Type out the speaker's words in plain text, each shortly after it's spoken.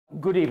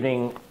Good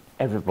evening,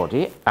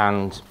 everybody,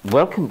 and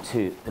welcome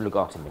to the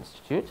Legatum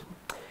Institute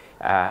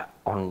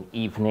on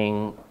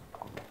evening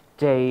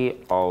day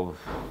of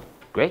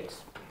great,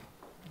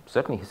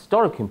 certainly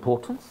historic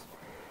importance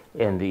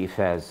in the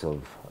affairs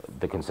of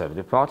the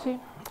Conservative Party,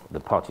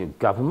 the party of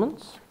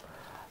government,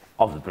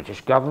 of the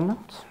British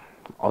government,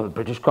 of the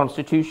British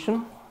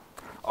Constitution,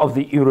 of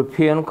the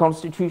European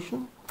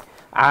Constitution,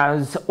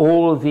 as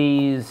all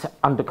these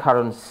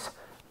undercurrents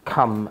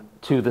come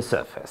to the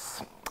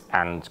surface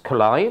and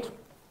collide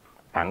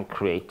and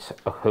create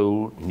a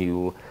whole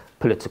new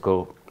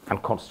political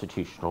and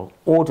constitutional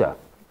order.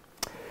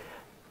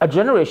 A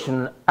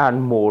generation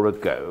and more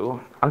ago,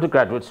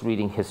 undergraduates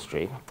reading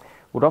history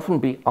would often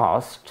be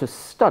asked to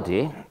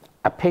study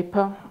a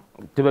paper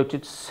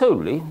devoted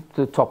solely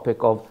to the topic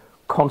of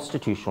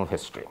constitutional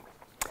history.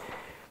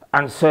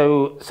 And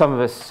so some of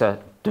us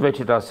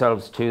devoted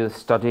ourselves to the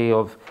study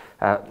of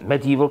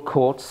medieval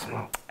courts,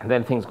 and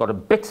then things got a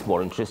bit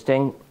more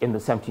interesting in the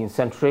 17th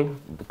century,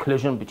 the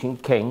collision between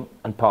king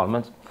and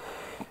parliament.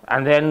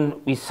 And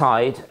then we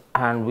sighed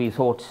and we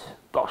thought,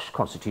 gosh,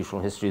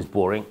 constitutional history is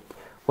boring,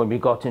 when we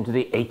got into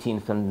the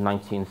 18th and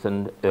 19th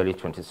and early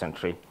 20th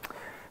century.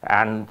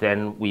 And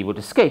then we would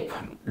escape,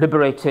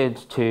 liberated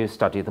to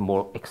study the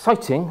more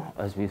exciting,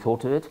 as we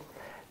thought of it,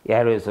 the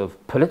areas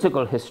of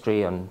political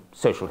history and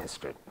social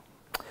history.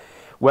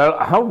 Well,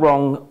 how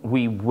wrong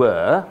we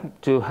were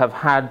to have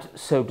had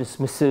so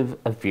dismissive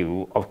a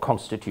view of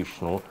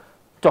constitutional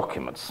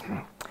documents.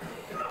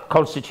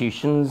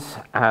 Constitutions,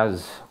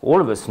 as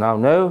all of us now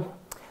know,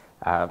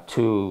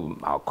 to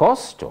our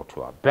cost or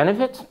to our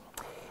benefit,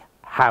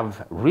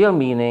 have real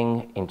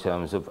meaning in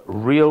terms of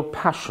real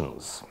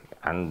passions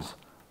and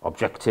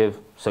objective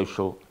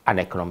social and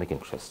economic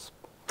interests.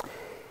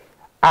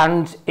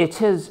 And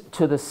it is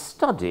to the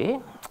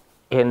study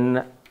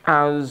in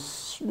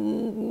as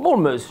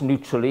almost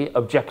neutrally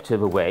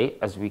objective a way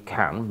as we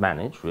can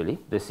manage, really,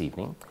 this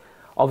evening,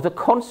 of the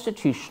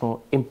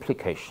constitutional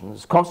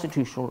implications,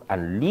 constitutional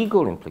and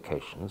legal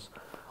implications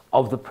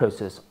of the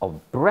process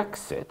of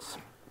Brexit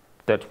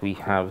that we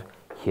have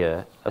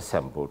here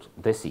assembled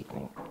this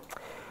evening.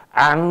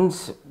 And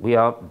we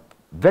are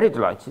very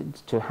delighted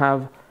to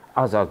have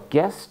as our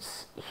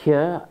guests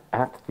here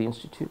at the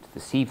Institute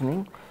this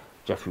evening,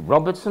 Geoffrey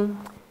Robertson,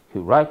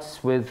 who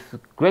writes with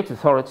great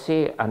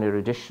authority and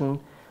erudition,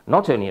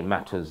 not only in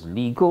matters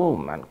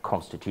legal and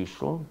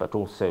constitutional, but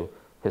also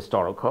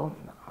historical.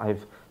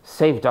 I've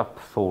saved up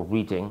for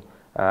reading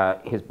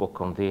his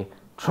book on the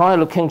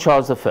trial of King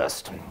Charles I,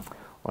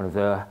 one of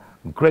the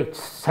great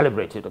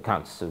celebrated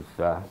accounts of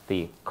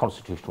the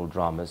constitutional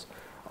dramas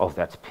of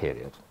that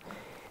period.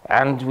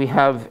 And we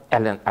have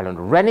Alan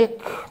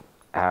Rennick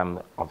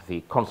of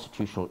the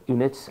Constitutional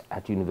Unit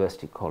at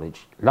University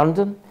College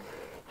London.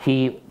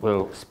 He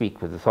will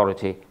speak with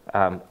authority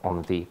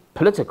on the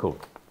political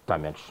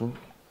dimension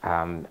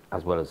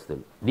as well as the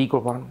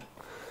legal one.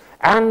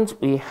 And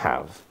we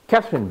have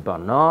Catherine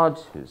Barnard,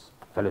 who's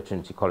fellow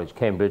Trinity College,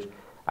 Cambridge,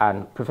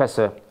 and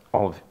Professor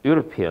of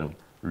European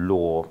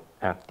Law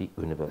at the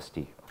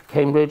University of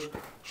Cambridge.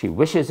 She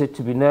wishes it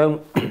to be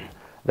known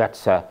that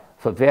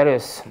for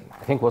various,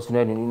 I think what's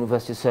known in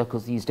university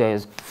circles these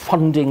days,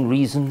 funding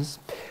reasons,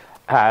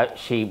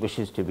 she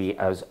wishes to be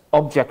as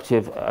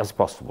objective as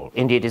possible.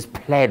 Indeed, is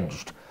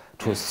pledged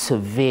to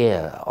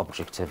severe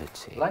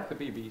objectivity. Like the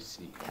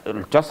BBC.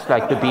 Just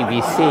like the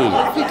BBC.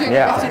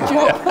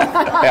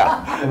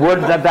 Yeah.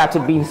 Would that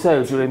have been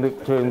so during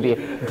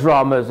the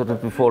dramas that have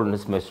befallen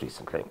us most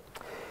recently?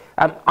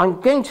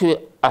 I'm going to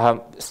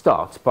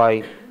start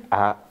by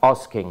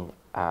asking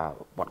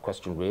one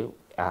question, really,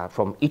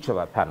 from each of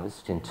our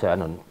panelists in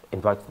turn and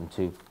invite them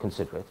to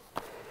consider it.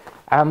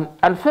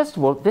 And first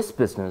of all, this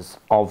business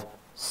of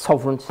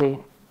sovereignty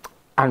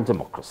and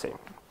democracy.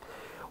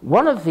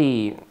 One of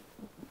the,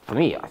 for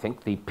me, I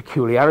think, the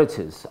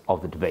peculiarities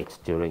of the debate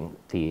during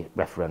the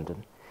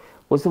referendum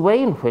was the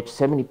way in which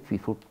so many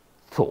people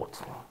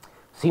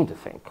seemed to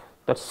think,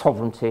 that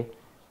sovereignty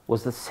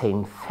was the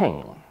same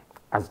thing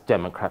as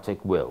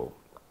democratic will,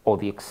 or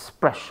the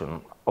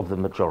expression of the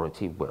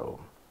majority will.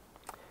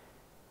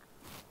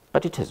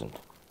 But it isn't,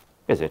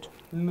 is it?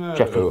 No,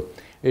 Geoffrey?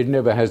 It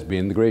never has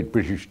been. The great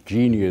British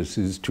genius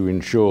is to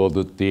ensure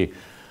that the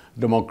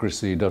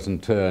democracy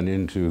doesn't turn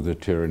into the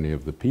tyranny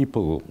of the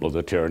people or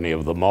the tyranny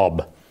of the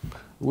mob.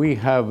 We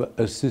have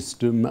a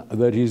system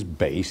that is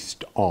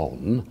based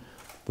on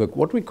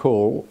what we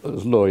call,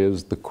 as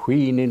lawyers, the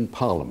Queen in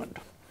Parliament,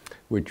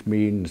 which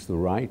means the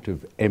right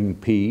of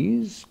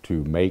MPs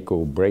to make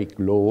or break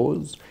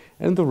laws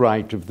and the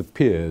right of the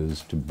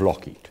peers to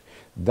block it.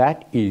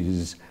 That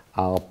is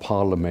our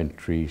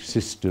parliamentary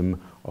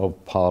system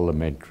of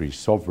parliamentary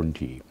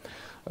sovereignty.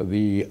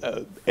 The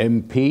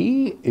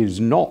MP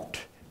is not,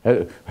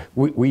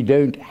 we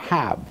don't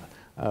have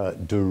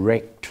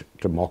direct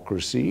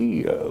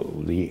democracy.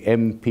 The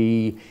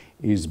MP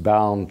is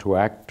bound to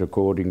act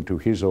according to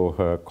his or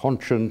her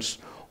conscience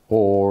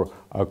or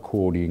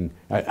according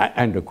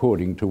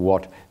to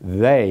what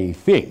they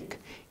think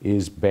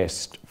is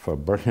best for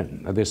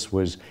Britain. This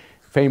was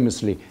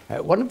famously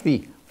one of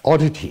the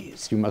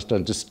oddities you must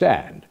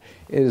understand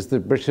is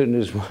that Britain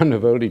is one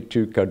of only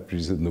 2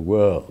 countries in the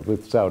world,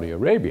 with Saudi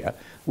Arabia,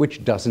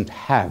 which doesn't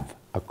have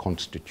a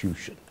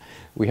constitution.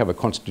 We have a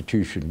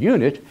constitution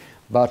unit,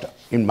 but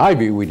in my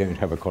view, we don't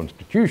have a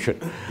constitution.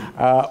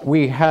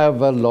 We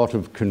have a lot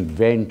of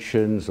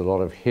conventions, a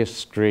lot of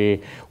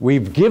history.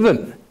 We've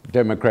given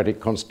democratic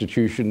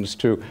constitutions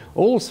to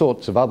all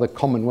sorts of other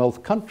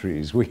Commonwealth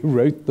countries. We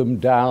wrote them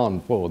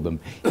down for them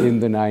in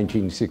the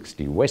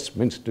 1960s,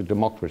 Westminster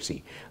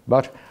democracy.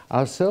 But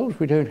ourselves,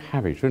 we don't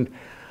have it. And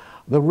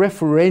the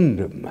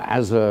referendum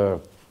as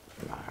a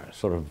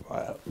sort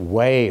of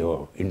way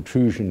or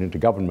intrusion into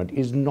government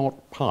is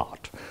not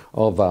part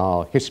of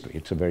our history.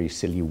 It's a very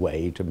silly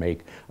way to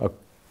make a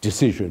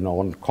decision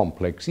on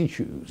complex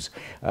issues.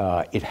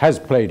 It has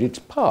played its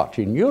part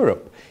in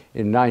Europe.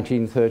 In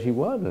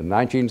 1931 and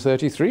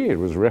 1933, it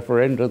was a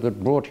referenda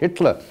that brought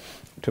Hitler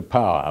to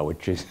power,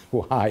 which is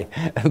why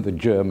the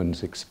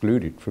Germans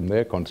excluded from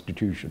their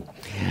constitution.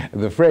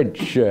 The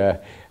French do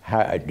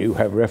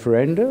have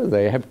referenda.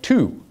 They have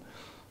 2,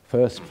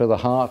 first for the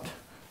heart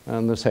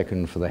and the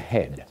second for the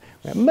head.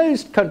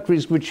 Most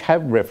countries which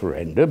have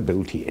referenda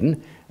built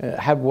in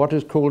have what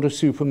is called a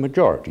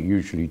supermajority,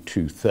 usually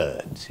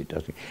 2/3. It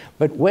doesn't.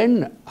 But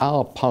when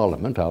our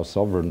parliament, our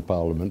sovereign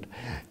parliament,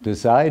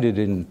 decided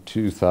in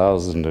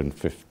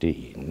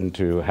 2015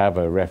 to have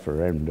a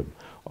referendum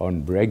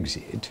on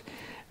Brexit,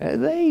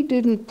 they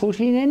didn't put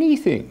in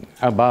anything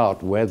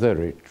about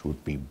whether it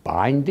would be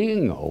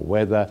binding or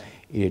whether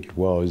it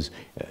was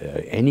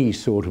any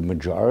sort of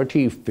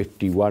majority,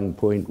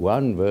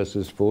 51.1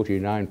 versus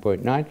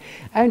 49.9.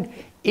 And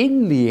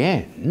in the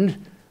end,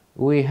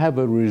 we have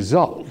a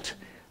result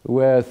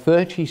where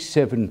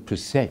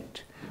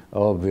 37%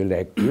 of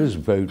electors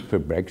vote for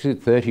Brexit,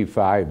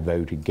 35%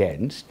 vote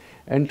against,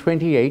 and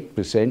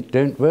 28%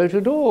 don't vote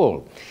at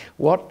all.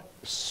 What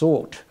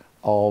sort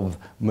of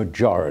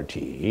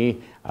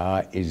majority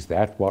is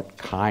that? What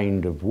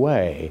kind of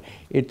way?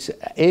 It's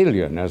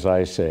alien, as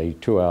I say,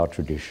 to our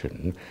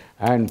tradition,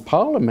 and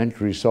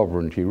parliamentary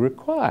sovereignty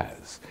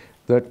requires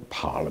that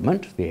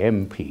Parliament, the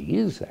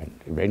MPs, and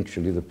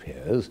eventually the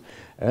peers,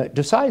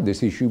 decide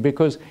this issue,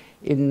 because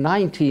in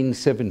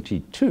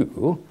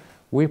 1972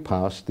 we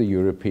passed the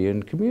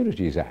European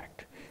Communities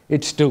Act.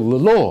 It's still the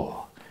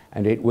law,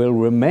 and it will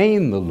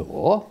remain the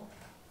law,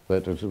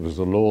 that it was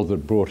the law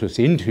that brought us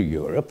into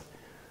Europe,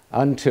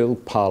 until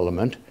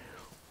Parliament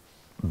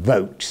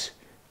votes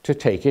to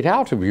take it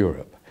out of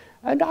Europe.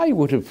 And I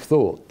would have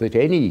thought that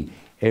any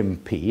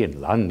MP in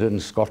London,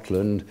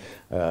 Scotland,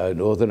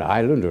 Northern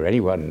Ireland, or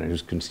anyone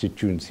whose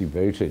constituency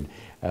voted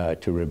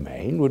to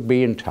remain would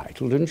be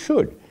entitled and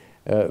should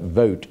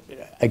vote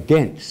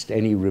against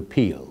any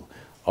repeal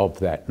of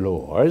that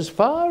law. As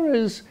far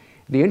as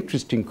the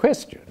interesting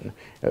question,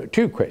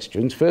 2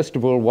 questions. First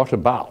of all, what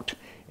about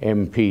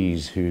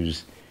MPs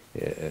whose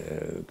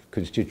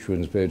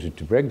constituents voted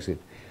to Brexit?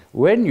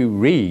 When you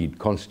read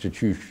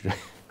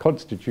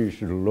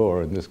constitutional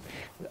law in this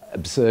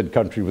absurd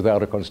country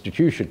without a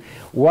constitution,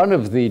 one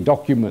of the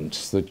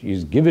documents that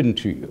is given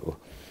to you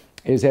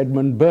is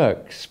Edmund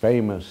Burke's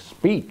famous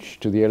speech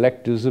to the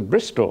electors of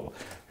Bristol,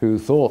 who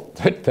thought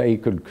that they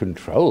could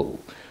control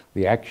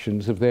the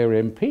actions of their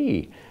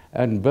MP.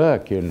 And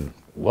Burke, in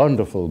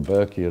wonderful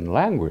Burkean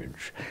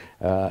language,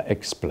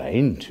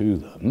 explained to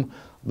them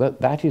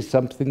that that is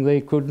something they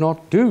could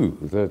not do,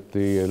 that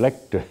the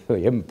elector,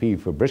 the MP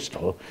for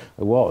Bristol,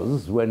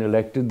 was, when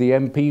elected, the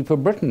MP for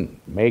Britain,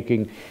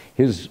 making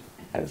his,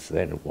 as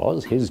then it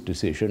was, his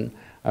decision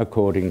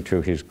according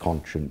to his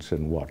conscience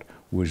and what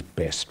was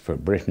best for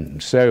Britain.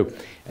 So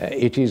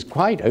it is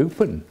quite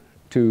open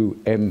to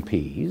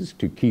MPs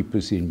to keep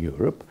us in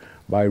Europe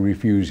by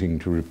refusing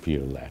to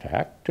repeal that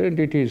act, and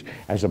it is,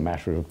 as a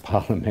matter of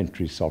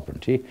parliamentary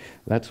sovereignty,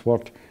 that's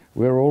what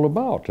we're all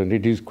about. And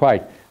it is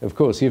quite, of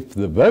course, if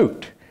the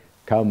vote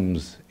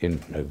comes in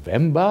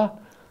November,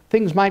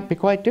 things might be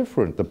quite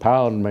different. The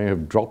pound may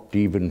have dropped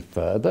even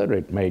further.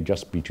 It may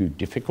just be too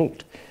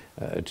difficult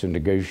to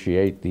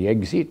negotiate the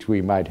exit.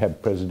 We might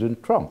have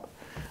President Trump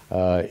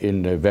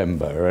in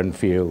November and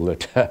feel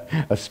that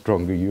a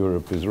stronger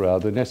Europe is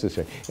rather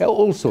necessary.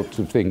 All sorts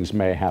of things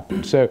may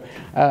happen. So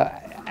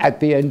at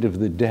the end of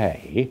the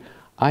day,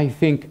 I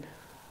think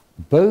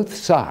both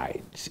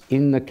sides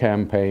in the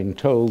campaign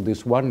told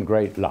this one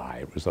great lie.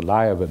 It was a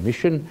lie of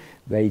omission.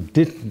 They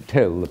didn't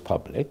tell the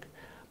public,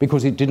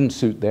 because it didn't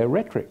suit their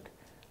rhetoric,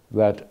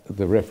 that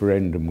the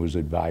referendum was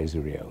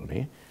advisory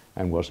only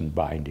and wasn't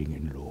binding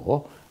in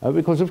law,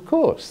 because of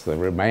course the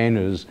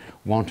Remainers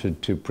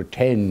wanted to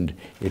pretend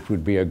it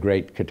would be a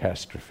great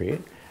catastrophe,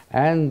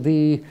 and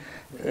the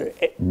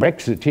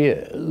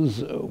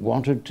Brexiteers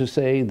wanted to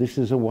say this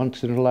is a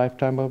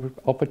once-in-a-lifetime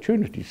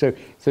opportunity.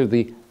 So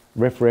the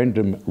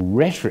referendum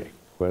rhetoric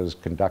was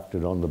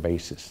conducted on the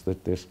basis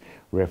that this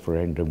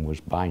referendum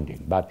was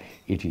binding, but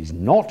it is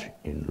not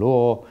in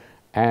law,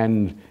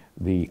 and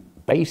the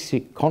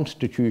basic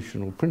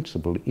constitutional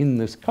principle in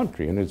this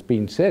country, and it's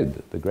been said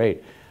that the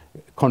great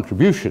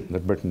contribution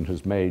that Britain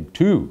has made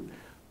to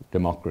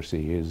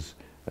democracy is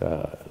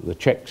the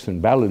checks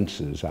and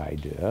balances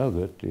idea,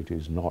 that it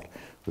is not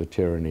the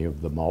tyranny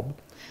of the mob,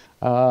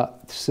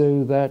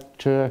 so that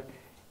there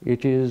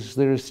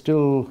is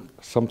still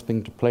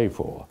something to play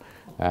for,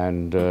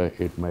 and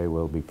it may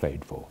well be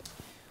played for.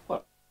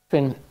 Well,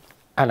 Finn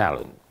and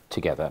Alan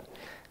together,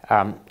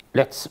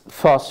 let's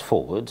fast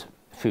forward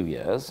a few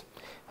years.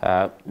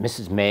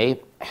 Mrs. May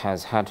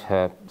has had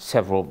her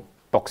several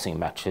boxing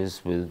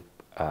matches with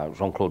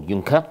Jean-Claude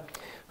Juncker.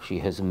 She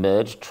has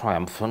emerged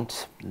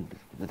triumphant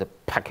with a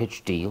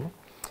package deal.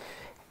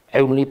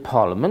 Only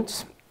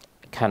Parliament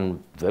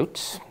can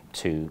vote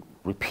to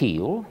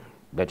repeal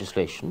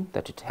legislation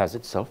that it has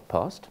itself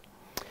passed.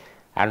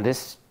 And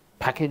this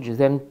package is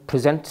then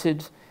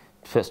presented,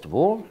 first of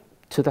all,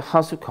 to the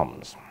House of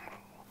Commons.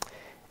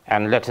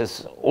 And let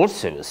us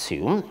also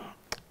assume,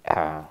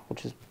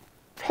 which is a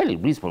fairly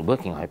reasonable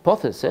working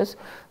hypothesis,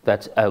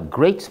 that a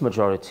great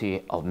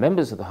majority of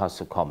members of the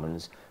House of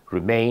Commons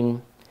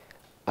remain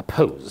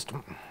opposed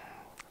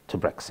to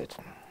Brexit.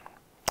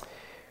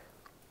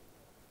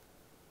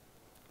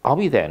 Are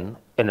we then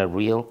in a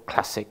real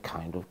classic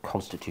kind of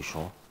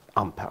constitutional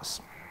impasse?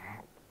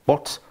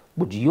 What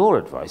would your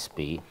advice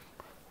be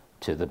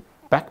to the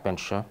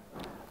backbencher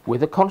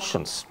with a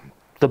conscience,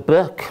 the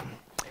Burke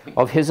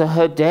of his or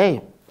her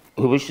day,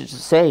 who wishes to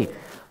say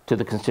to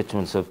the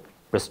constituents of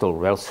Bristol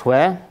or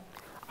elsewhere,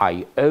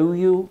 I owe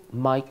you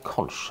my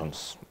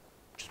conscience,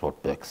 which is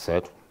what Burke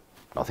said,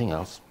 nothing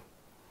else?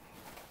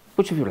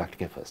 Which of you would like to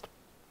go first?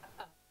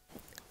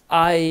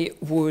 I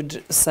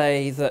would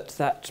say that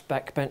that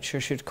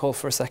backbencher should call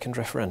for a second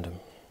referendum.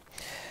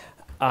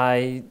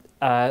 I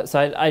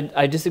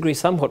disagree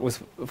somewhat with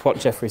what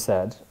Geoffrey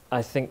said.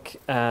 I think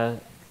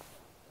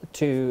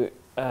to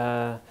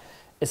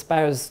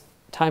espouse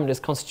timeless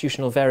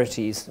constitutional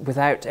verities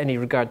without any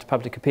regard to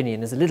public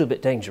opinion is a little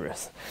bit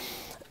dangerous,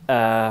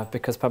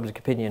 because public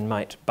opinion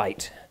might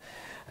bite.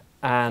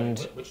 And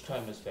which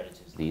timeless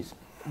verities these?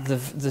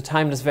 The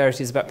timeless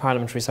verities about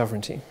parliamentary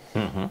sovereignty.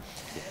 Mm-hmm.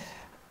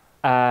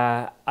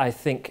 I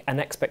think an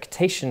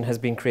expectation has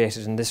been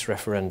created in this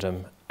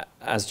referendum,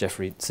 as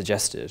Geoffrey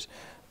suggested,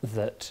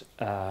 that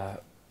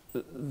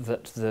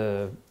that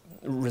the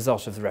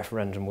result of the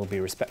referendum will be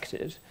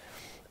respected.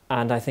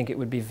 And I think it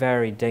would be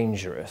very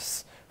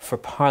dangerous for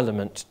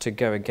Parliament to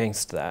go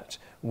against that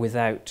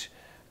without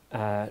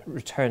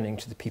returning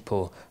to the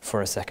people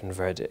for a second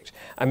verdict.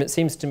 I mean, it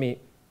seems to me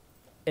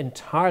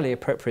entirely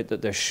appropriate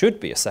that there should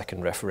be a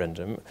second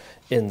referendum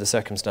in the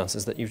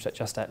circumstances that you've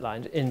just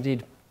outlined.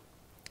 Indeed,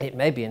 it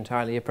may be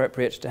entirely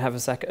appropriate to have a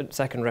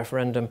second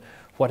referendum,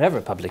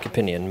 whatever public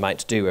opinion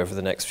might do over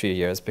the next few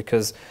years,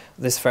 because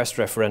this first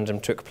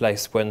referendum took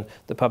place when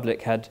the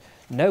public had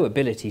no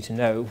ability to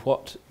know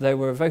what they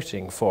were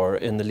voting for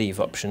in the leave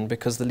option,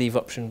 because the leave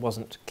option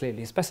wasn't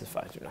clearly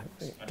specified.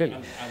 Clearly.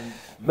 And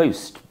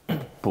most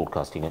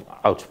broadcasting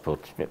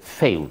output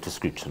failed to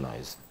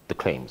scrutinise the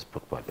claims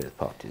put by both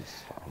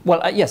parties.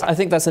 Well, yes, I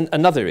think that's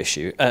another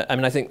issue. I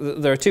mean, I think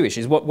there are two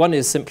issues. One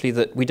is simply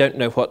that we don't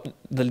know what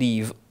the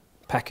leave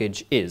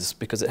package is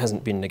because it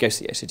hasn't been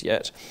negotiated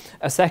yet.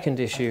 A second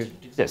issue...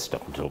 Yes,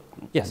 up until...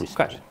 Yes,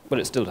 quite.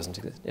 Well, it still doesn't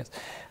exist, yes.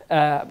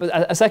 But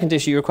a second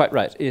issue, you're quite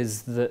right,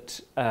 is that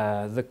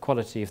the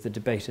quality of the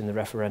debate in the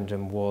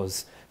referendum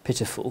was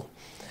pitiful,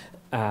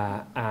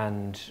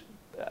 and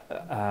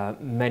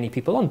many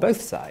people on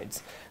both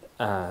sides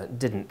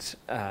didn't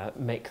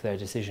make their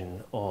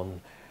decision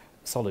on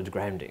solid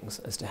groundings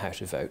as to how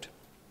to vote.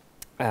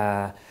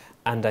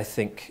 And I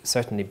think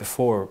certainly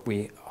before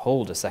we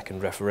hold a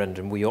second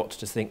referendum, we ought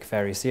to think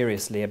very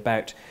seriously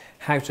about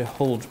how to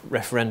hold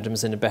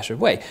referendums in a better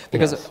way.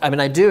 Because, yes. I mean,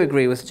 I do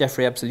agree with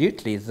Geoffrey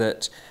absolutely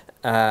that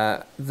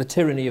the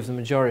tyranny of the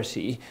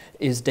majority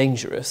is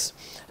dangerous.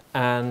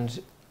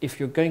 And if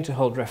you're going to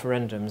hold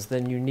referendums,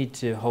 then you need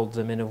to hold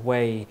them in a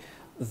way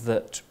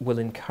that will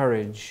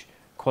encourage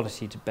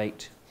quality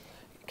debate,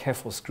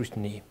 careful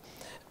scrutiny.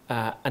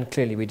 And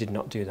clearly we did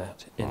not do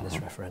that in this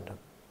referendum.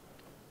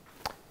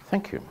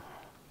 Thank you.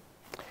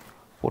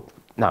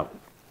 Now,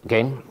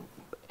 again,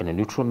 in a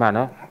neutral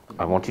manner,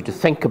 I want you to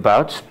think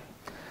about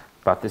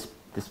this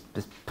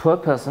poor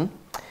person,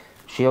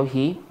 she or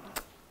he,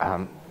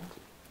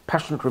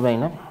 passionate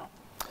Remainer,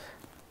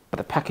 but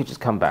the package has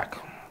come back.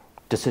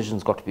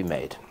 Decisions got to be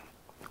made.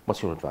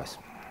 What's your advice?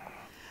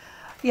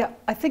 Yeah,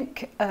 I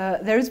think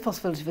there is a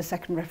possibility of a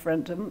second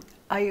referendum.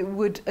 I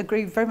would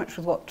agree very much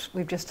with what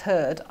we've just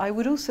heard. I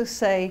would also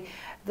say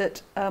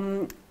that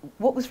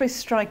what was very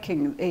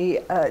striking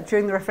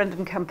during the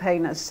referendum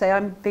campaign, as I say,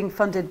 I'm being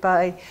funded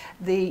by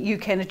the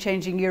UK in a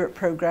Changing Europe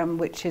programme,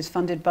 which is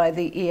funded by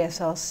the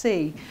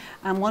ESRC.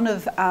 And one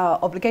of our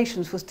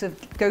obligations was to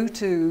go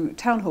to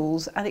town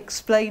halls and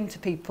explain to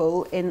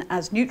people in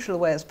as neutral a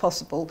way as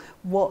possible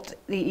what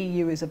the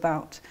EU is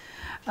about.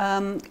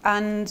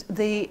 And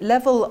the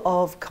level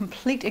of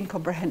complete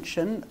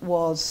incomprehension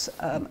was,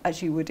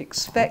 as you would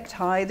expect,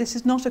 high. This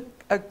is not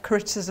a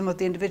criticism of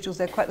the individuals.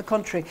 They're quite the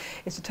contrary.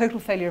 It's a total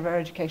failure of our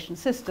education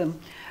system.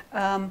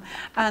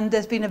 And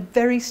there's been a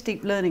very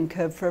steep learning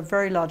curve for a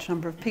very large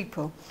number of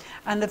people.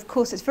 And of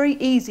course, it's very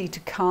easy to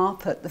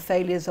carpet the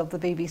failures of the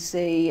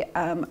BBC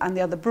and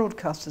the other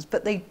broadcasters,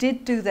 but they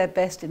did do their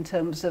best in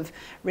terms of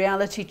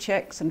reality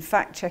checks and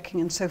fact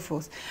checking and so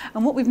forth.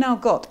 And what we've now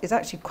got is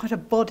actually quite a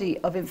body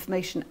of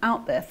information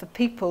out there for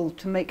people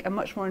to make a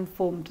much more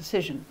informed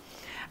decision.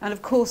 And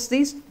of course,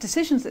 these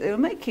decisions that they were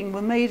making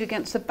were made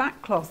against the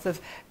backcloth of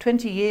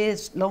 20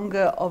 years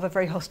longer of a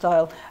very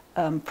hostile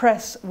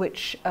press,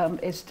 which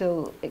is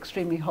still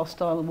extremely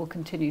hostile and will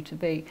continue to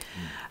be.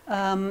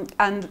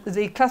 And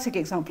the classic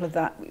example of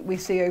that we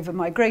see over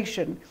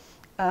migration.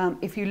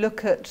 If you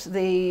look at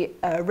the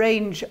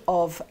range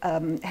of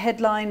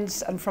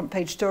headlines and front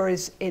page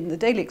stories in the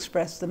Daily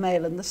Express, the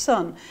Mail and the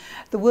Sun,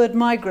 the word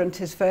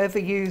migrant is forever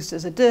used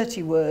as a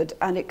dirty word,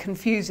 and it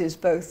confuses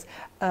both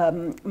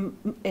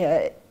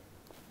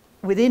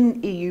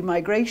within EU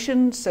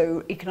migration,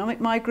 so economic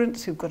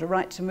migrants who've got a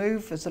right to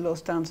move as the law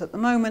stands at the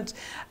moment,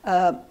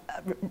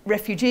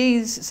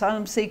 refugees,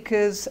 asylum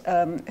seekers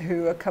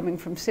who are coming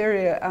from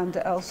Syria and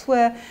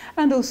elsewhere,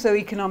 and also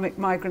economic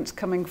migrants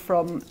coming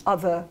from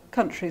other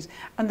countries.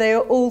 And they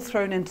are all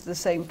thrown into the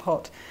same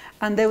pot.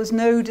 And there was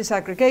no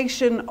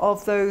disaggregation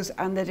of those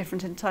and their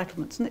different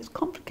entitlements. And it's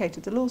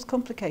complicated, the law's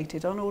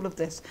complicated on all of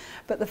this.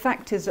 But the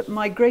fact is that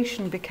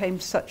migration became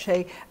such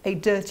a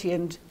dirty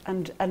and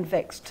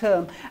vexed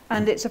term.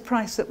 And it's a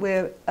price that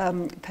we're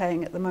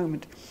paying at the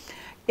moment.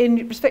 In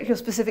respect to your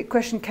specific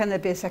question, can there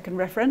be a second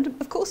referendum?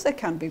 Of course there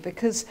can be,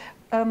 because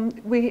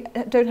we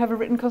don't have a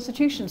written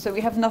constitution, so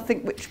we have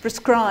nothing which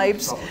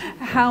prescribes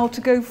how to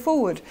go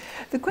forward.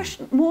 The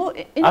question more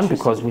interesting... And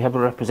because we have a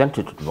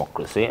representative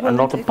democracy and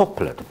not a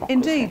popular democracy.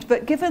 Indeed,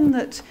 but given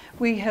that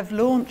we have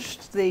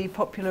launched the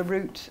popular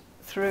route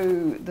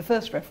through the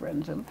first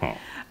referendum,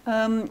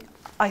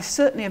 I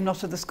certainly am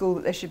not of the school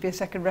that there should be a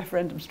second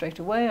referendum straight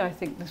away. I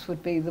think this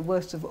would be the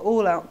worst of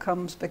all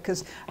outcomes,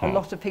 because a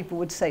lot of people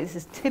would say this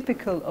is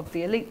typical of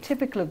the elite,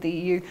 typical of the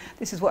EU.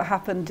 This is what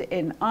happened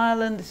in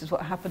Ireland, this is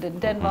what happened in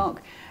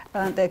Denmark.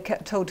 They're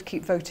told to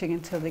keep voting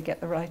until they get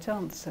the right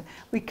answer.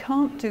 We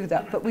can't do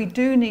that, but we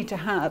do need to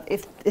have,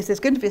 if there's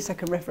going to be a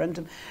second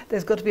referendum,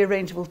 there's got to be a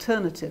range of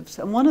alternatives.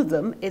 And one of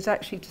them is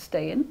actually to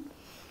stay in.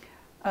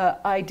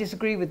 I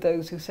disagree with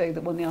those who say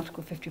that when the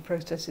Article 50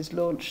 process is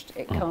launched,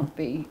 it can't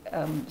be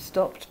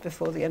stopped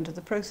before the end of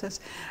the process.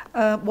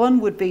 One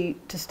would be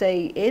to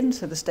stay in,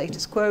 so the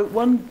status quo.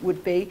 One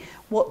would be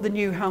what the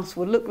new House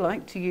will look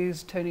like, to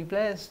use Tony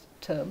Blair's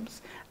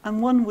terms.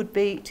 And one would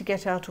be to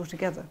get out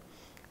altogether.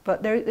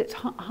 But it's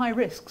high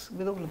risks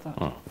with all of that.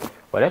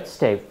 Well, let's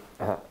stay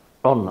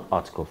on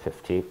Article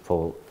 50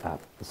 for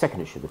the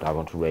second issue that I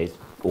want to raise,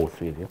 all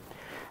three of you.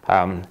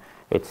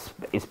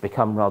 It's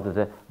become rather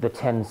the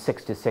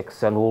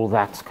 1066 and all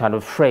that kind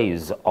of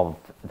phrase of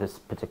this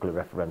particular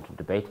referendum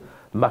debate,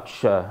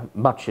 much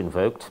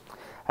invoked.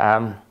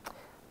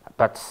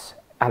 But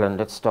Alan,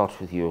 let's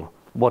start with you.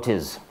 What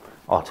is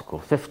Article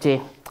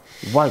 50?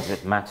 Why does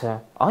it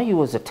matter? Are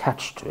you as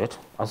attached to it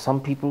as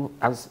some people,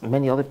 as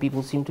many other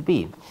people seem to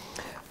be?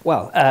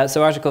 Well,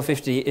 so Article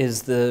 50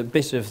 is the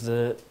bit of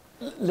the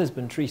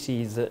Lisbon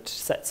Treaty that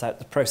sets out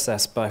the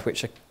process by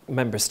which a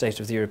member state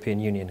of the European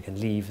Union can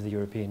leave the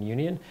European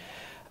Union.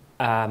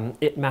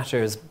 It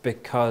matters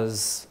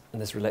because,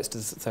 and this relates to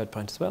the third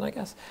point as well, I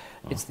guess,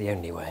 it's the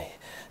only way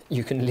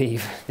you can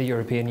leave the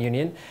European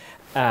Union.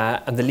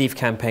 And the Leave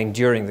campaign,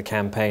 during the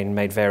campaign,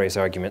 made various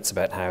arguments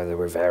about how there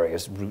were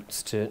various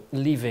routes to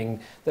leaving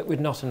that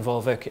would not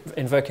involve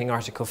invoking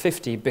Article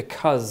 50,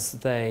 because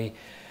they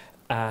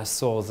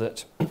saw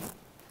that,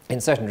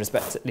 in certain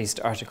respects at least,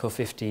 Article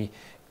 50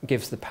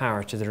 gives the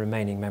power to the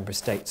remaining member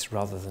states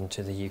rather than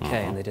to the UK,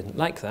 and they didn't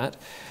like that.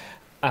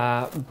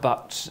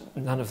 But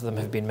none of them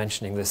have been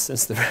mentioning this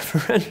since the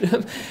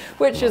referendum,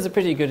 which is a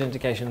pretty good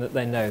indication that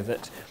they know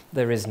that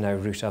there is no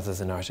route other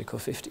than Article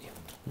 50.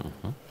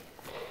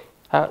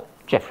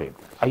 Geoffrey,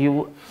 are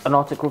you an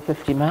Article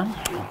 50 man?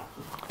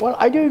 Well,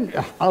 I don't.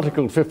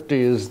 Article 50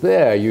 is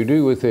there. You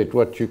do with it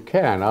what you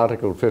can.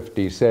 Article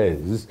 50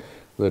 says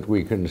that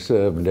we can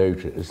serve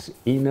notice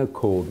in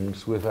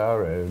accordance with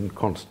our own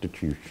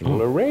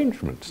constitutional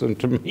arrangements. And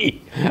to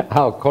me,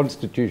 our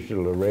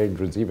constitutional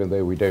arrangements, even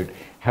though we don't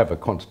have a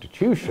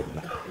constitution,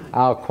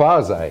 our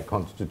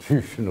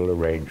quasi-constitutional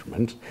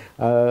arrangements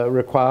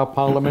require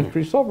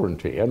parliamentary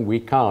sovereignty, and we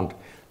can't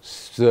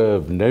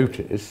serve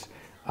notice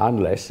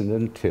unless and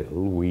until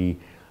we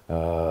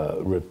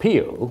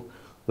repeal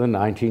the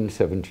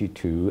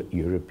 1972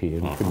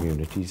 European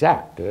Communities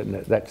Act. And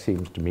that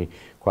seems to me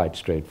quite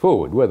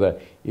straightforward. Whether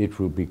it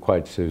will be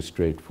quite so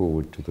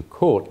straightforward to the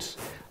courts,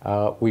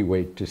 we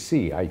wait to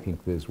see. I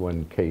think there's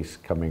one case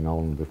coming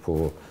on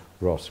before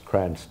Ross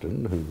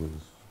Cranston, who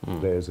was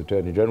Blair's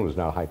Attorney General, is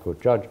now High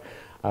Court judge.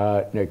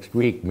 Next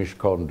week,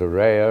 Mishcon de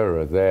Rea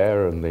are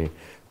there, and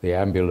the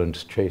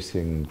ambulance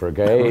chasing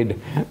brigade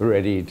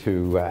ready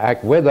to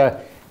act. Whether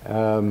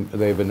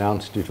they've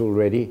announced it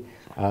already,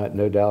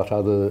 no doubt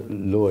other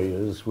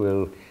lawyers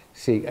will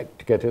seek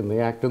to get in the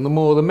Act, and the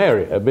more the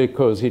merrier,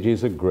 because it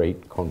is a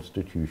great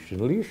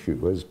constitutional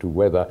issue as to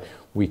whether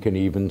we can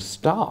even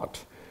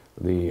start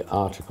the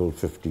Article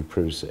 50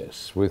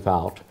 process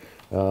without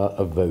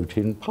a vote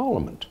in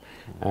Parliament.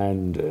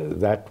 And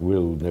that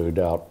will no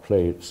doubt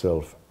play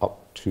itself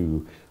up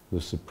to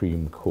the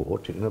Supreme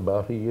Court in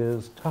about a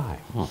year's time.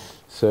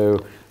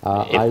 So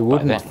I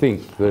wouldn't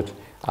think that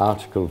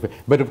Article 50,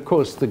 but of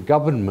course the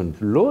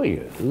government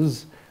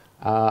lawyers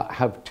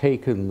have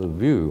taken the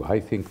view, I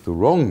think the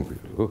wrong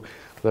view,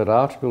 that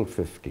Article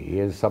 50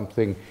 is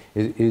something,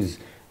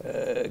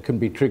 can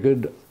be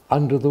triggered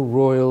under the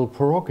royal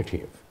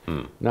prerogative.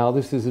 Now,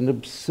 this is an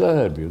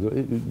absurd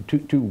view.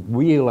 To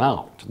wheel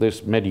out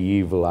this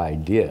medieval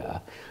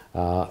idea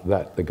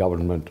that the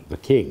government, the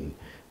king,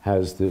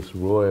 has this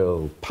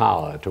royal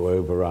power to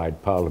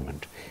override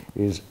Parliament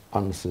is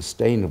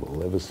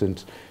unsustainable ever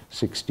since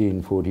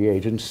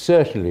 1648, and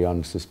certainly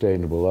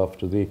unsustainable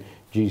after the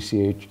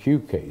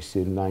GCHQ case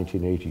in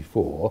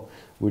 1984,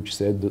 which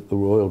said that the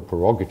royal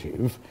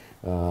prerogative,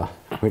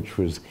 which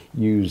was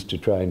used to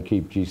try and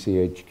keep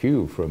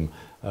GCHQ from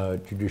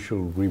judicial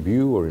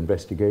review or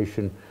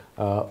investigation,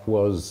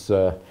 was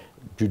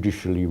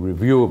judicially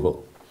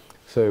reviewable.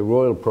 So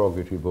royal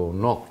prerogative or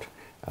not,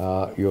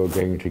 you're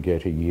going to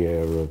get a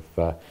year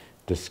of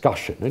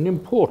discussion, an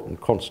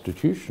important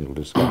constitutional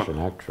discussion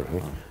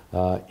actually,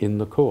 in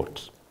the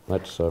courts.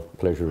 That's a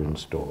pleasure in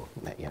store.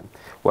 Yeah.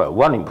 Well,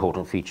 one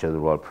important feature of the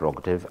royal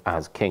prerogative,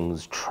 as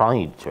kings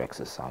tried to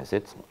exercise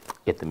it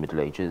in the Middle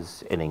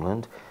Ages in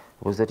England,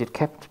 was that it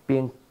kept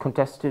being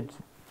contested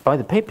by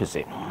the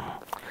papacy.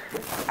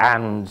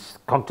 And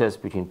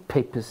contest between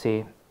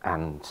papacy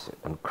and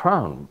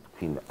crown,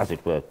 between, as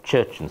it were,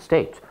 church and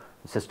state,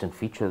 consistent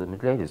feature of the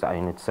Middle Ages. I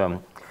mean, it's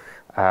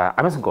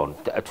I mustn't go on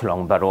too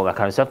long about all that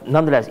kind of stuff.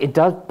 Nonetheless, it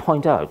does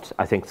point out,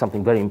 I think,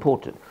 something very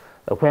important.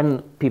 That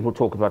when people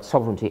talk about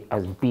sovereignty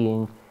as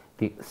being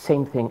the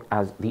same thing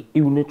as the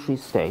unitary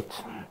state,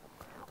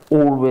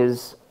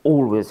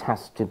 always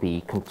has to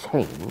be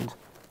contained.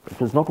 It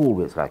was not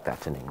always like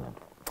that in England.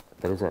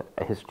 There is a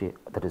history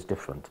that is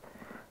different.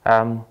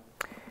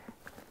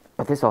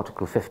 But this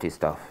Article 50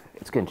 stuff,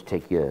 it's going to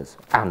take years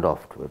and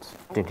afterwards,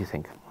 don't you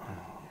think?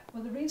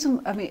 Well, the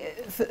reason, I mean,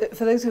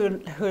 for those who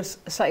are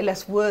slightly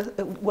less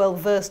well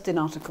versed in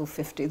Article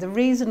 50, the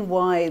reason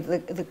why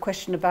the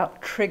question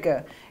about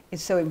trigger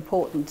is so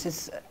important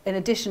is, in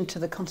addition to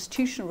the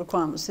constitutional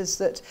requirements, is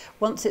that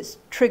once it's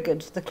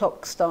triggered, the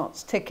clock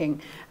starts ticking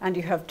and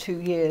you have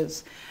 2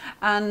 years.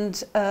 And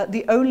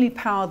the only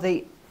power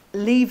the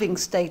leaving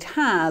state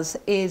has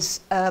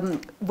is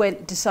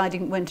when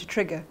deciding when to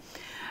trigger.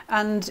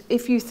 And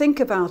if you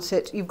think about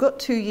it, you've got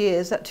 2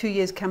 years. That 2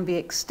 years can be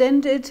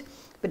extended,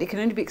 but it can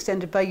only be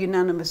extended by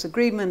unanimous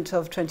agreement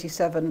of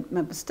 27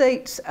 member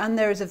states, and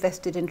there is a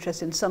vested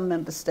interest in some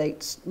member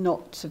states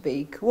not to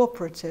be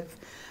cooperative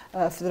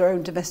for their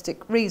own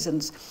domestic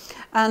reasons.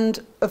 And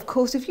of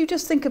course, if you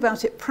just think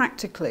about it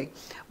practically,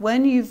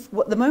 when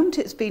the moment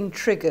it's been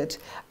triggered,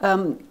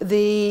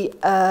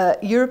 the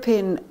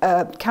European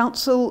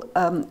Council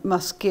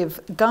must give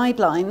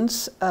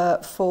guidelines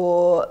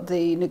for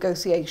the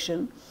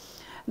negotiation.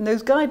 And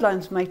those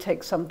guidelines may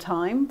take some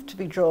time to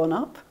be drawn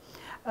up,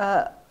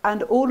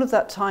 and all of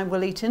that time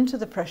will eat into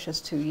the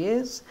precious 2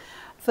 years.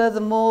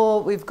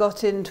 Furthermore, we've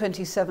got in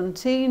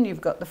 2017,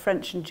 you've got the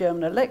French and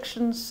German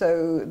elections,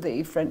 so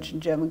the French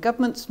and German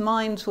governments'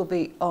 minds will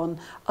be on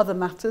other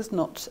matters,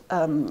 not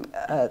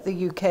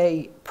the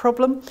UK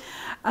problem.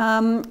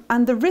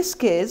 And the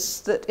risk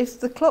is that if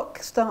the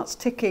clock starts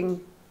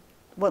ticking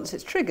once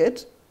it's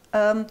triggered,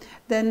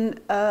 then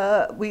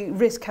we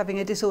risk having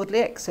a disorderly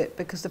exit,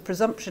 because the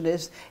presumption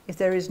is if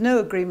there is no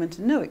agreement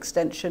and no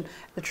extension,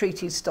 the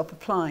treaties stop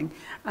applying.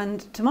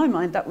 And to my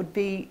mind, that would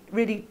be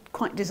really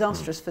quite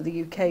disastrous for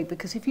the UK,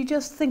 because if you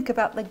just think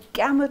about the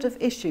gamut of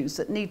issues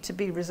that need to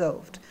be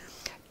resolved,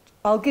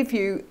 I'll give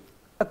you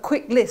a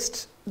quick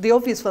list. The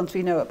obvious ones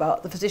we know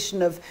about, the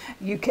position of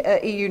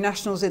EU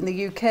nationals in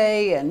the UK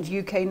and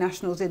UK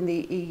nationals in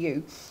the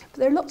EU. But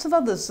there are lots of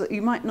others that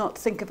you might not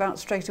think about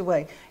straight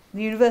away. In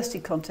the university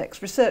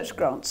context, research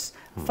grants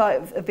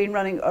have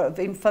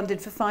been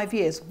funded for 5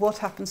 years. What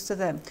happens to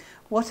them?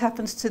 What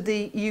happens to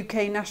the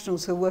UK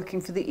nationals who are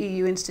working for the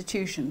EU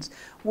institutions?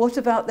 What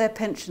about their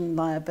pension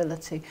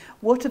liability?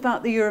 What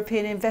about the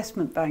European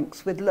investment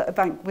banks with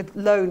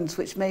loans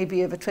which may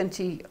be of a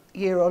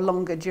 20-year or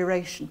longer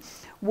duration?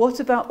 What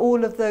about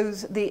all of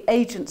the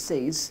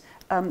agencies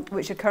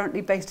which are currently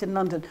based in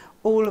London,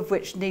 all of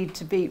which need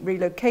to be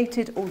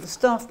relocated, all the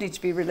staff need to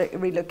be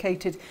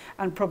relocated,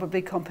 and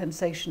probably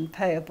compensation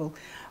payable?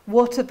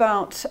 What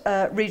about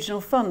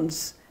regional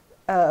funds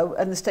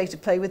and the state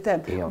of play with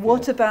them? Yeah,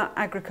 what about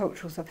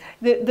agricultural stuff?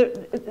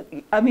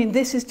 I mean,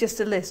 this is just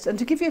a list. And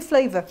to give you a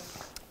flavour,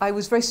 I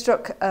was very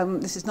struck,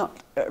 this is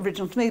not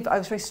original to me, but I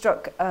was very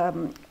struck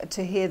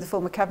to hear the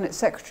former Cabinet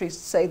Secretary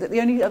say that the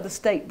only other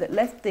state that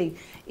left the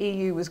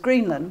EU was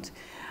Greenland.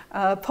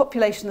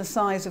 population the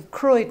size of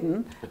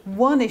Croydon,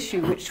 one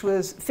issue which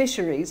was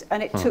fisheries,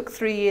 and it took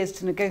 3 years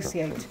to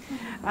negotiate.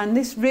 And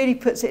this really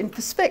puts it in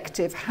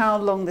perspective how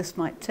long this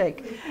might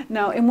take.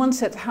 Now, in one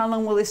sense, how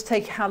long will this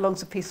take? How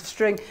long's a piece of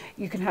string?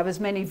 You can have as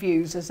many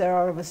views as there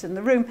are of us in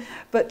the room,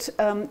 but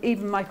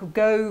even Michael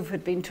Gove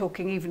had been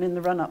talking, even in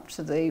the run-up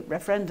to the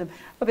referendum,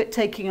 of it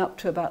taking up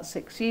to about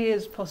 6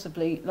 years,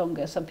 possibly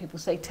longer. Some people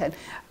say 10.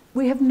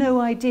 We have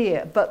no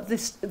idea, but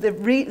the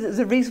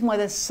reason why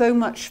there's so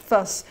much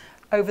fuss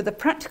over the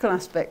practical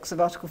aspects of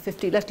Article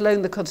 50, let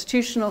alone the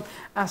constitutional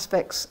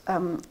aspects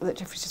that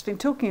Geoffrey's just been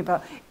talking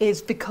about,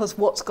 is because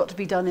what's got to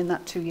be done in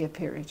that 2-year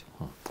period.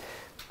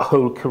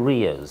 Whole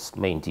careers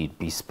may indeed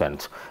be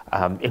spent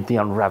in the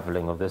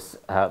unravelling of this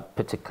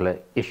particular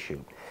issue.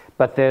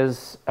 But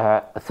there's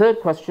a third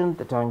question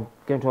that I'm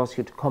going to ask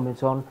you to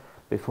comment on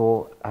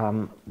before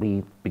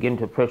we begin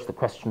to approach the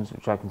questions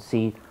which I can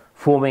see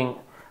forming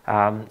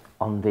on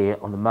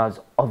the mouths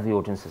of the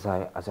audience as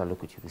I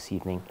look at you this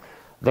evening.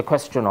 The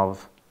question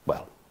of,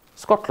 well,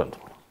 Scotland.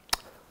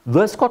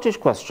 The Scottish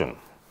question,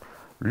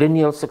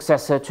 lineal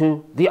successor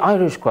to the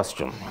Irish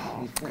question.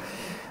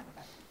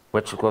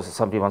 Which, of course, as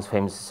somebody once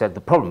famously said,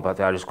 the problem about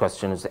the Irish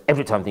question is that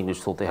every time the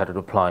English thought they had a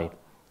reply,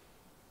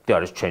 the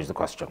Irish changed the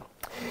question.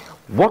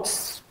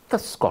 What's the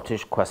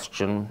Scottish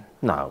question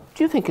now?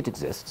 Do you think it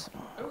exists?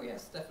 Oh,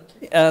 yes,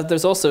 definitely.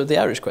 There's also the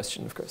Irish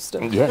question, of course,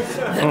 still. Yes.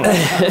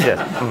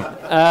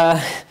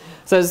 Yes.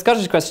 So the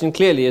Scottish question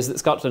clearly is that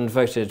Scotland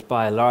voted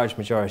by a large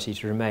majority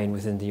to remain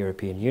within the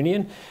European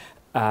Union,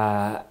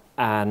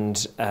 and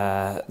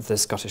the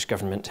Scottish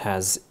government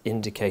has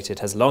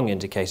long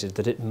indicated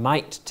that it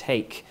might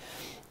take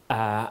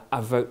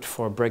a vote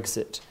for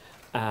Brexit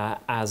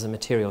as a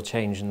material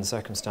change in the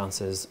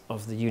circumstances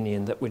of the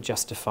Union that would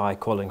justify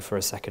calling for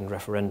a second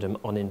referendum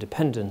on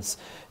independence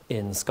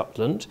in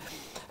Scotland.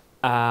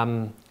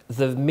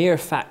 The mere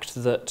fact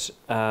that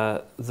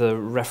the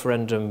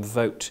referendum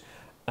vote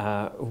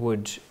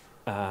would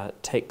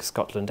take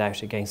Scotland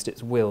out against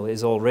its will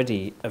is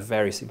already a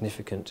very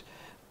significant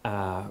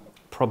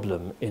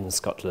problem in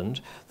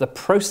Scotland. The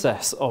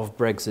process of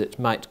Brexit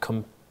might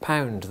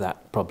compound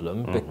that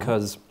problem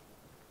because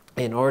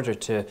in order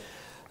to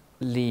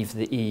leave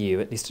the EU,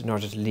 at least in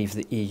order to leave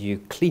the EU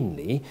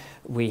cleanly,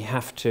 we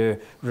have to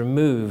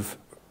remove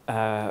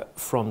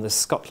from the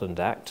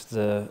Scotland Act,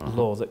 the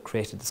law that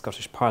created the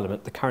Scottish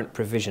Parliament, the current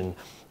provision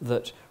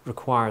that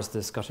requires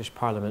the Scottish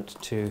Parliament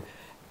to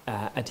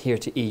adhere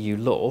to EU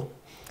law.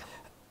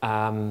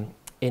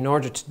 In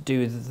order to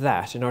do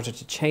that, in order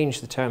to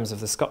change the terms of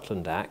the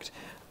Scotland Act,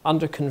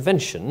 under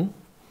convention,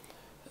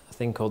 a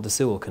thing called the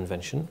Sewell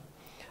Convention,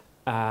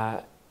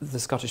 the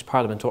Scottish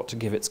Parliament ought to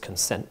give its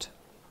consent.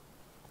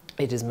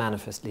 It is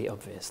manifestly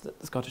obvious that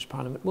the Scottish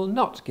Parliament will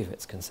not give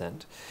its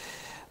consent.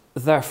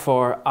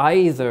 Therefore,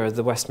 either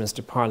the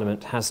Westminster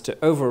Parliament has to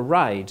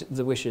override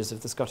the wishes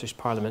of the Scottish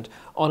Parliament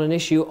on an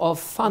issue of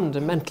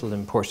fundamental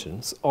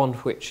importance on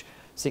which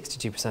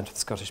 62% of the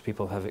Scottish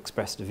people have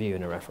expressed a view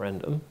in a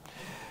referendum,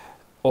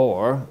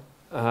 or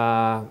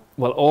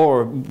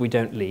or we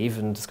don't leave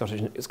and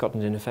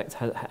Scotland in effect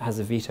has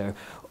a veto,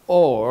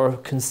 or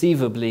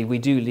conceivably we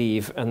do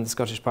leave and the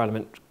Scottish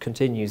Parliament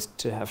continues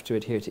to have to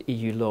adhere to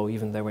EU law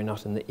even though we're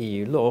not in the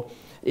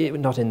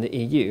not in the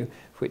EU,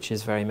 which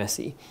is very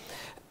messy.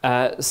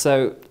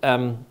 So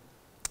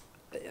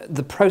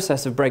the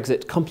process of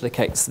Brexit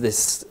complicates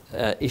this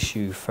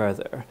issue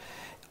further.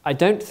 I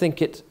don't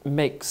think it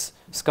makes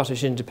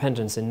Scottish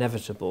independence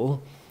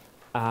inevitable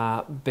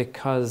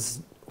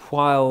because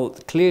while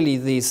clearly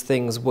these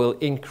things will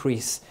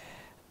increase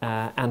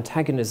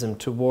antagonism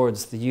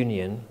towards the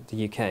Union,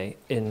 the UK,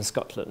 in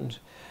Scotland,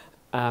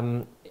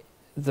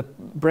 the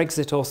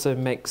Brexit also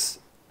makes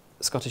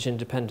Scottish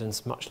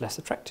independence much less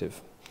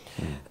attractive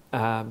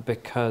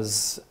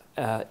because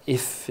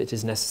if it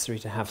is necessary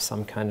to have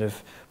some kind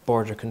of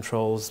border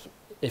controls,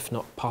 if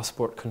not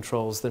passport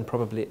controls, then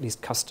probably at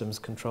least customs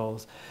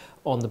controls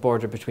on the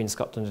border between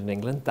Scotland and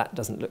England. That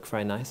doesn't look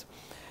very nice.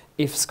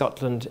 If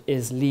Scotland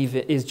is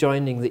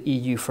joining the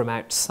EU from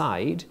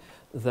outside,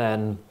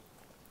 then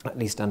at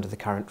least under the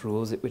current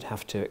rules, it would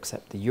have to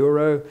accept the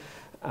euro.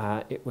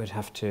 It would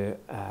have to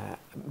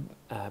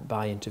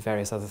buy into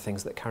various other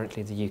things that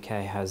currently the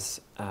UK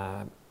has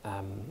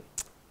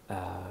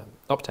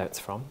opt-outs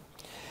from.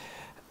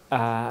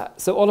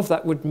 So all of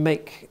that would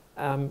make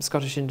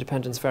Scottish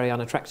independence very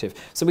unattractive.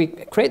 So we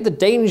create the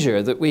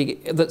danger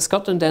that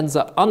Scotland ends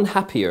up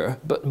unhappier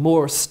but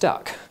more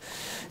stuck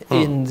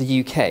in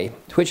the UK,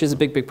 which is a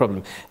big, big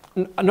problem.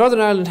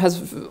 Northern Ireland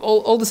has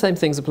all the same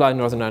things apply in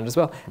Northern Ireland as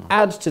well.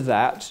 Add to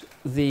that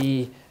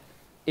the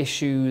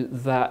issue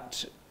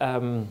that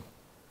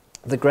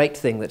the great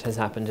thing that has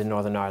happened in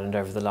Northern Ireland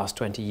over the last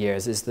 20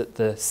 years is that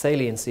the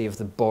saliency of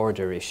the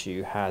border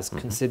issue has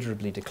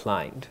considerably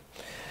declined.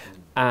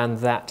 And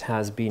that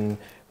has been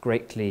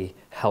greatly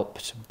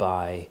helped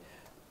by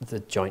the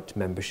joint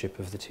membership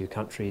of the two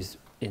countries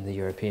in the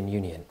European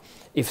Union.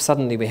 If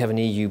suddenly we have an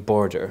EU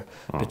border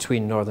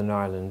between Northern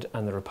Ireland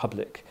and the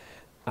Republic,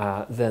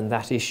 then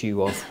that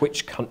issue of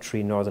which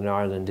country Northern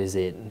Ireland is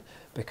in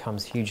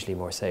becomes hugely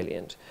more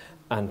salient,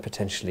 and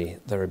potentially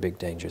there are big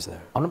dangers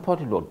there. On a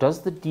point of law,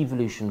 does the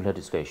devolution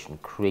legislation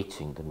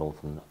creating the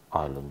Northern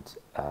Ireland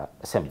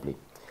Assembly,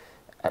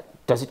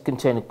 does it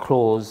contain a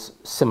clause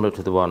similar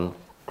to the one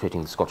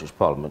creating the Scottish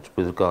Parliament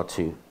with regard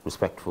to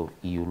respectful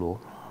EU law?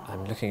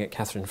 I'm looking at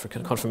Catherine for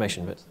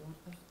confirmation, but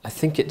I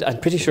think I'm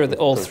pretty sure that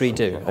all three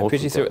do. I'm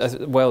pretty sure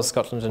Wales,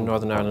 Scotland and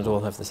Northern Ireland all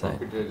have the same. It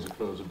contains a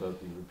clause about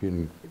the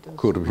European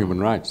Court of Human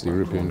Rights, the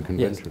European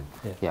Convention.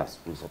 Yes, Yes,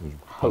 it was a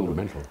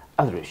Fundamental.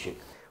 other issue.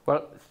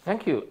 Well,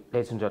 thank you,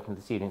 ladies and gentlemen,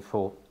 this evening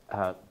for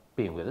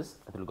being with us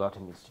at the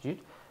Lugarting Institute.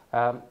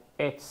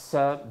 It's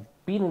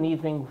been an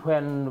evening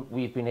when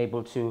we've been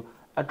able to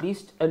at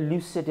least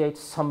elucidate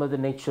some of the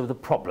nature of the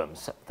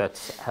problems that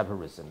have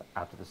arisen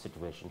out of the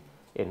situation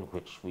in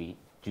which we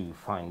do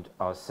find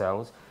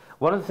ourselves.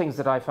 One of the things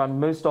that I found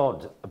most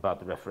odd about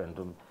the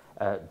referendum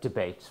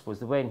debate was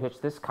the way in which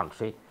this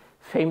country,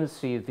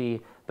 famously the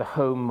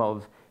home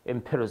of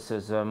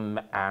empiricism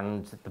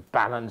and the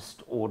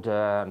balanced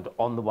order, and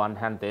on the one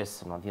hand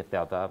this and on the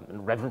other,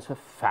 and reverence for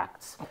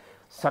facts,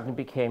 suddenly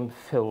became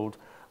filled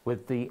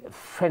with the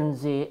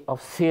frenzy of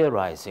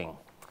theorizing.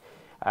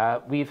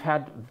 We've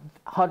had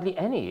hardly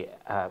any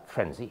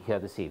frenzy here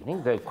this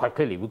evening, though quite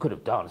clearly we could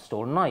have danced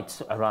all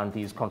night around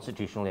these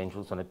constitutional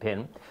angels on a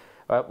pin.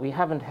 We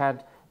haven't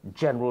had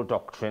general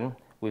doctrine.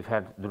 We've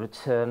had the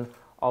return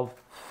of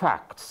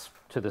facts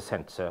to the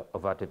centre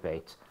of our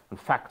debate. And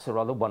facts are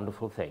rather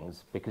wonderful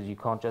things because you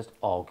can't just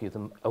argue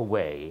them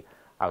away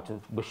out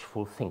of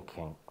wishful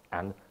thinking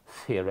and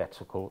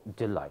theoretical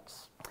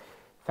delights.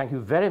 Thank you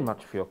very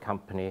much for your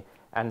company,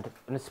 and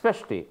an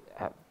especially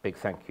big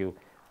thank you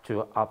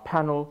to our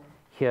panel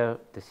here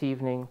this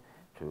evening,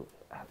 to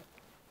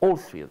all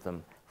three of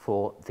them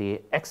for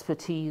the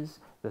expertise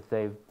that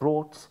they've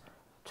brought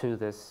to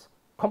this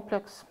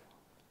complex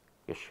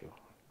issue.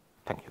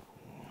 Thank you.